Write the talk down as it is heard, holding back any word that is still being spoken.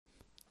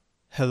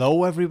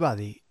Hello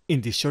everybody!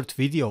 In this short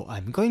video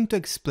I'm going to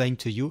explain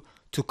to you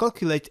to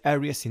calculate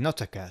areas in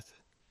Autocad.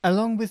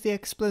 Along with the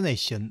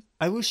explanation,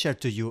 I will share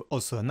to you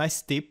also a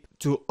nice tip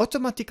to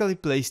automatically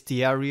place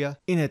the area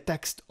in a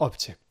text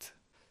object.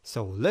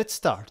 So let's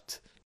start.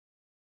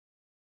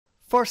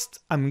 First,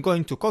 I'm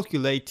going to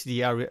calculate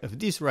the area of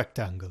this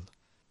rectangle.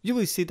 You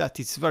will see that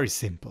it's very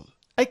simple.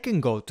 I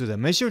can go to the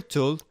Measure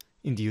tool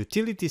in the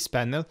Utilities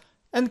panel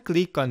and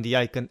click on the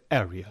icon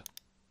Area.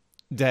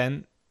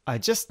 Then I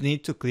just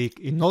need to click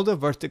in all the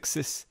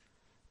vertices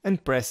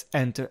and press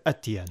Enter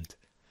at the end.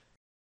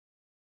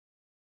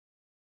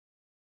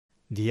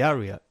 The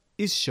area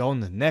is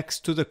shown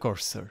next to the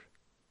cursor,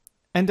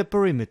 and the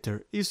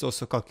perimeter is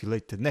also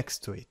calculated next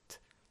to it.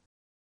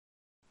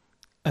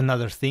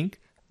 Another thing,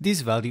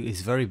 this value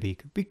is very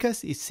big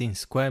because it's in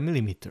square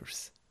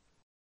millimeters.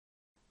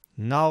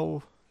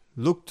 Now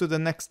look to the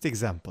next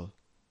example.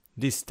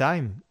 This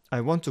time I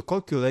want to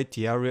calculate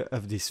the area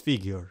of this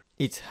figure.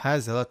 It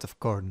has a lot of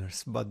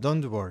corners, but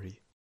don't worry.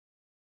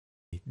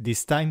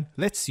 This time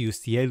let's use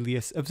the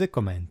alias of the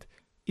command.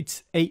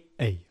 It's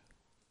AA.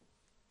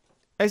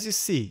 As you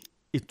see,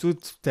 it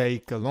would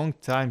take a long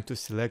time to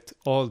select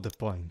all the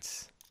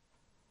points.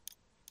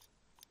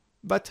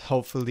 But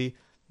hopefully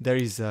there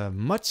is a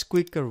much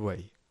quicker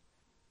way.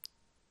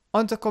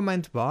 On the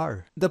command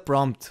bar, the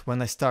prompt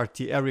when I start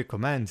the area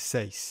command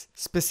says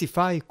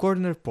specify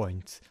corner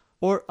point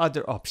or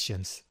other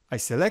options. I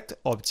select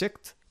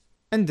object,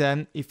 and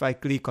then if I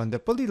click on the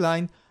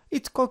polyline,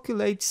 it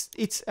calculates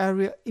its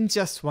area in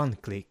just one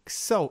click.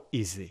 So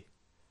easy.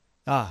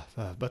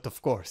 But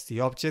of course the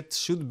object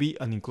should be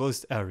an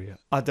enclosed area,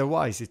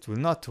 otherwise it will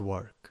not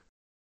work.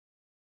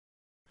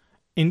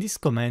 In this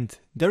command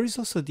there is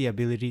also the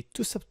ability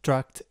to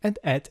subtract and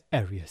add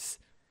areas.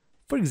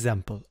 For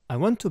example, I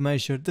want to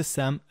measure the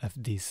sum of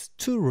these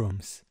two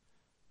rooms.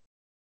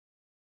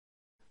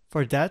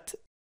 For that,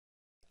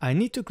 I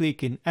need to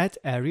click in Add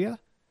Area.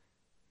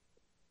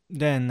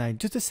 Then I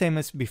do the same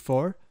as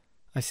before.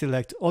 I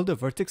select all the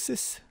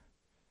vertices.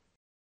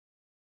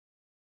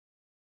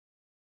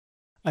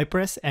 I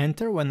press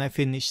Enter when I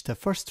finish the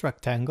first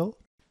rectangle.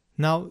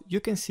 Now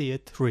you can see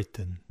it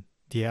written,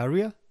 the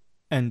area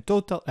and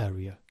total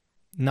area.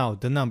 Now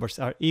the numbers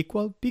are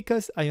equal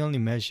because I only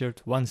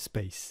measured one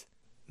space.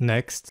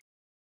 Next,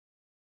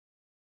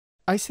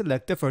 I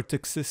select the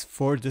vertices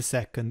for the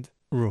second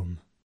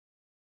room.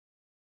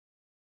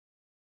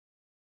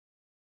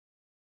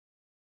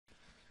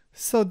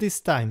 So this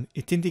time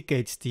it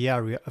indicates the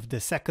area of the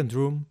second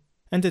room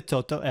and the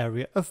total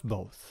area of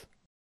both.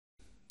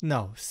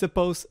 Now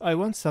suppose I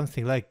want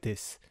something like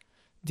this,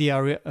 the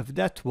area of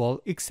that wall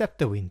except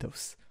the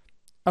windows.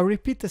 I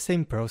repeat the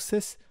same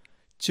process,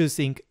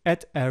 choosing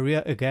Add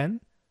Area again,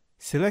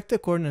 select the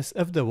corners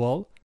of the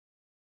wall,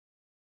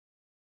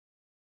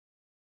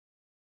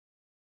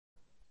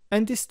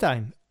 and this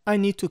time I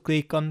need to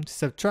click on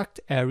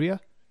Subtract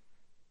Area,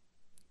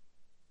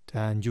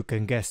 and you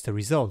can guess the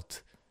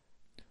result.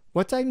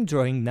 What I'm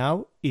drawing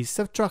now is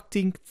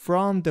subtracting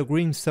from the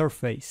green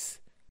surface.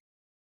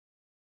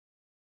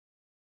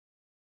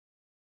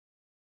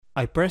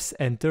 I press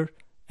Enter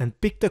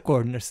and pick the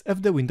corners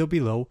of the window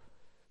below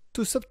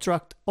to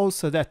subtract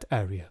also that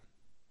area.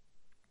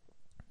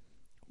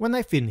 When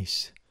I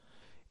finish,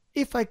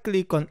 if I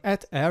click on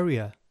Add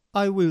Area,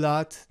 I will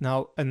add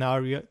now an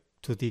area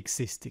to the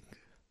existing.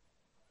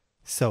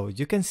 So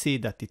you can see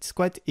that it's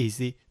quite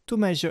easy to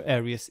measure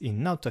areas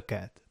in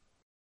Autocad.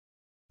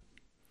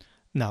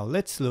 Now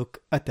let's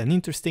look at an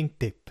interesting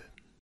tip.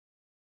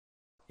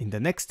 In the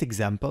next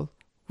example,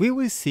 we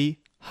will see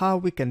how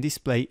we can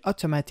display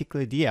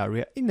automatically the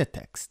area in the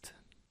text.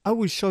 I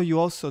will show you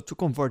also to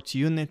convert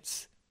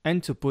units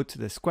and to put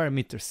the square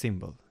meter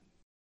symbol.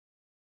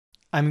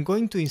 I'm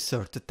going to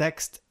insert the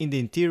text in the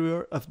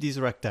interior of this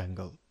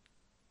rectangle.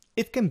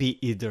 It can be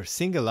either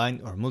single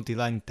line or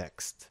multi-line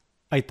text.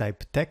 I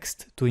type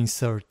text to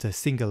insert a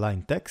single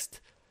line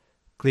text,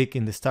 click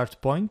in the start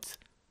point,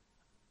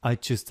 I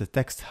choose the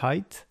text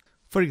height,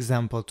 for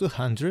example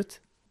 200,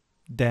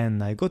 then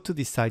I go to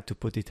decide to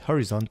put it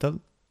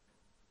horizontal,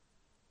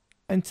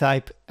 and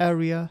type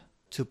area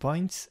 2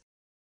 points,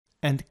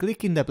 and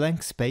click in the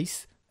blank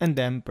space, and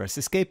then press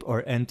escape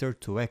or enter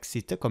to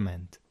exit the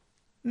command.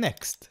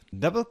 Next,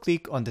 double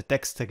click on the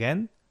text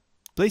again,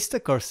 place the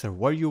cursor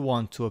where you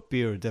want to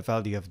appear the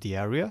value of the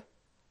area,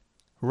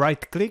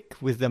 right click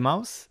with the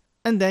mouse,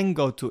 and then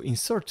go to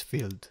Insert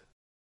Field.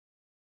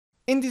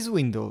 In this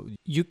window,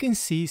 you can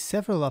see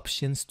several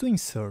options to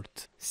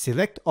insert.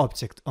 Select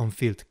Object on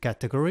Field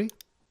Category,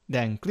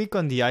 then click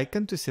on the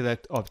icon to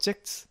select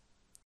Objects,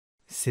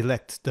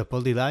 select the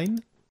polyline,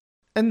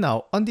 and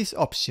now on this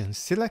option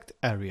select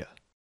Area.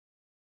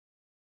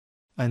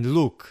 And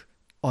look,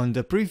 on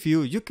the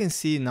preview you can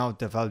see now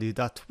the value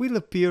that will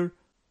appear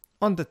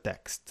on the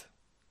text.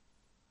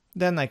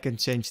 Then I can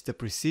change the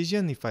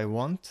precision if I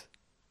want.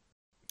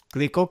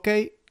 Click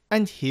OK,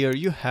 and here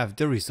you have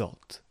the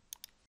result.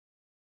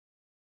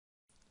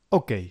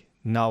 Okay,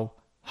 now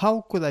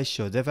how could I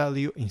show the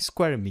value in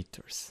square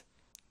meters?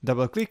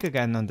 Double click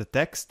again on the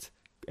text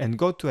and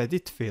go to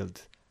Edit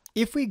Field.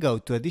 If we go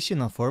to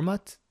additional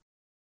format,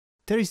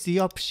 there is the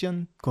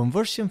option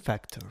conversion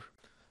factor.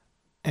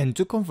 And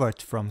to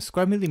convert from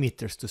square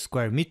millimeters to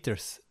square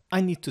meters,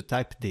 I need to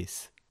type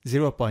this,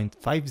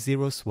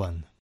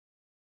 0.501.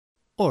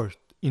 Or,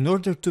 in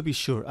order to be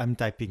sure I'm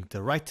typing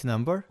the right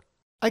number,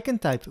 I can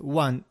type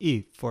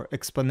 1e for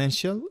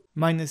exponential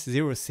minus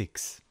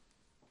 0.6.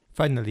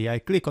 Finally, I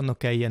click on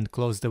OK and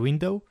close the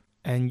window,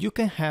 and you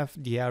can have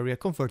the area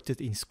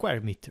converted in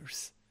square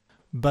meters.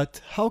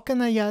 But how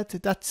can I add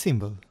that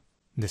symbol,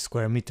 the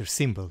square meter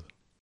symbol?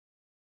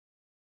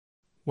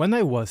 When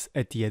I was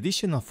at the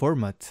additional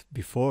format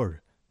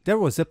before, there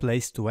was a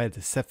place to add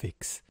a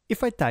suffix.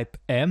 If I type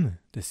m,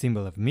 the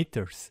symbol of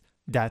meters,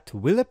 that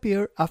will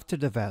appear after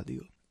the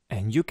value,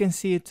 and you can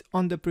see it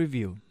on the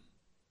preview.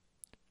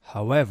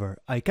 However,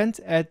 I can't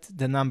add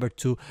the number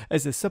 2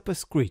 as a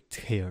superscript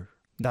here,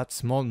 that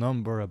small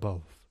number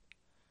above.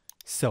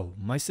 So,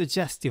 my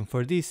suggestion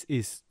for this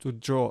is to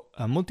draw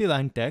a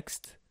multi-line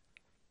text,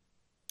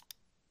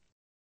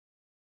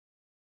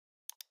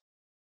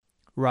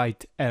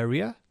 write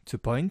area, 2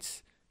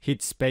 points,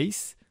 hit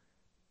space,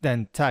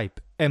 then type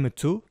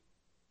M2,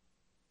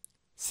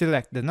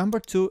 select the number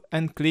 2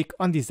 and click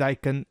on this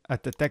icon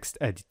at the text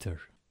editor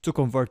to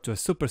convert to a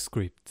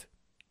superscript.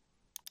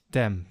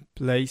 Then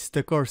place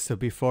the cursor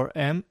before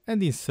M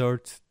and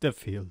insert the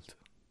field.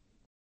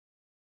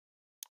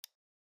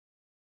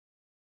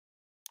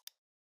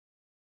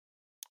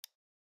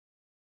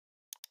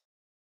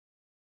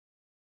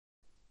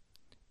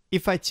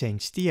 If I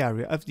change the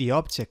area of the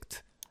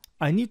object,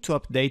 I need to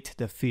update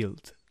the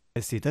field,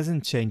 as it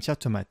doesn't change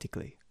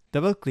automatically.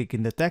 Double-click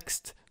in the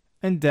text,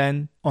 and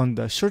then on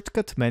the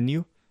shortcut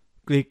menu,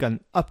 click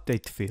on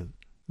Update Field,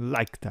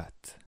 like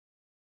that.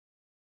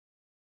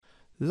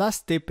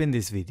 Last tip in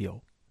this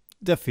video.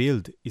 The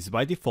field is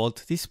by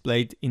default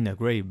displayed in a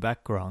grey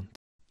background.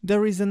 The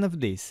reason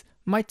of this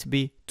might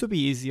be to be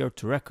easier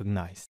to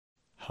recognize.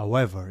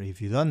 However,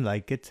 if you don't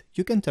like it,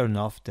 you can turn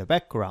off the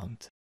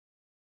background.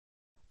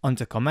 On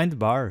the command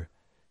bar,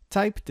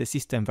 type the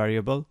system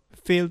variable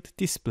field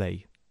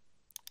display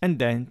and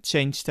then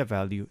change the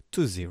value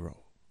to 0.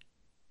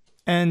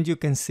 And you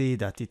can see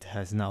that it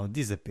has now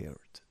disappeared.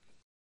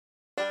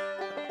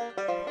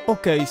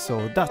 Okay,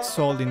 so that's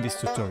all in this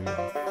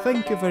tutorial.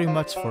 Thank you very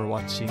much for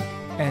watching,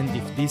 and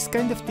if this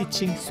kind of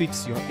teaching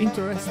suits your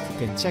interest,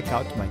 you can check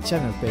out my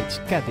channel page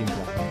CAD in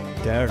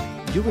Black. There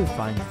you will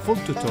find full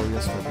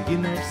tutorials for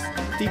beginners,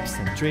 tips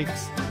and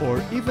tricks, or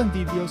even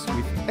videos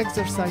with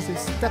exercises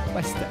step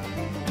by step.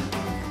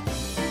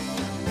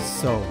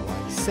 So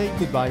I say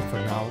goodbye for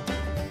now,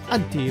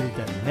 until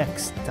the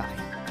next time.